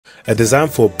a design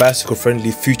for a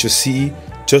bicycle-friendly future city,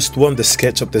 just won the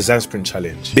SketchUp Design Sprint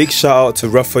Challenge. Big shout out to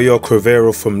Rafael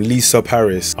Crovero from Lisa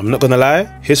Paris. I'm not gonna lie,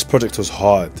 his project was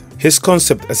hard. His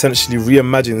concept essentially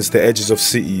reimagines the edges of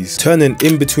cities, turning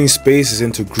in-between spaces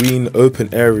into green,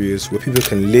 open areas where people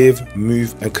can live,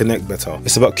 move and connect better.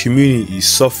 It's about community,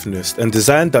 softness and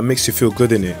design that makes you feel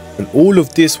good in it. And all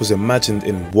of this was imagined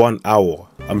in 1 hour.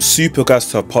 I'm super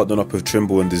gassed to have partnered up with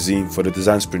Trimble and Dezeen for the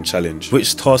Design Sprint Challenge,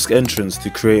 which tasked entrants to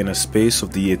create in a space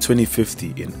of the year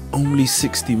 2050 in only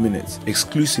 60 minutes,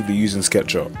 exclusively using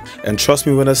SketchUp. And trust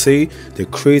me when I say, the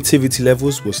creativity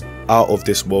levels was out of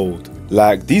this world.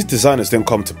 Like, these designers didn't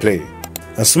come to play.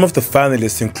 And some of the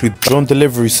finalists include Drone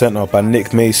Delivery Center by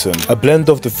Nick Mason, a blend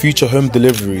of the future home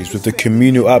deliveries with the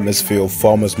communal atmosphere of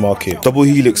Farmers Market, Double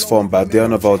Helix Farm by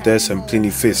Diana Valdez and Pliny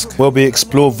Fisk, where we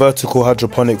explore vertical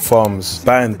hydroponic farms,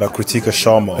 Bind by Kritika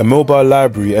Sharma, a mobile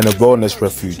library and a wellness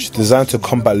refuge designed to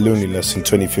combat loneliness in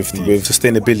 2050 with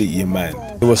sustainability in mind.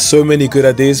 There were so many good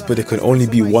ideas, but there could only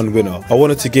be one winner. I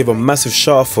wanted to give a massive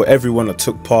shout out for everyone that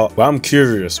took part, but I'm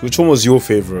curious, which one was your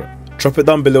favourite? Drop it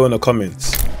down below in the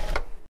comments.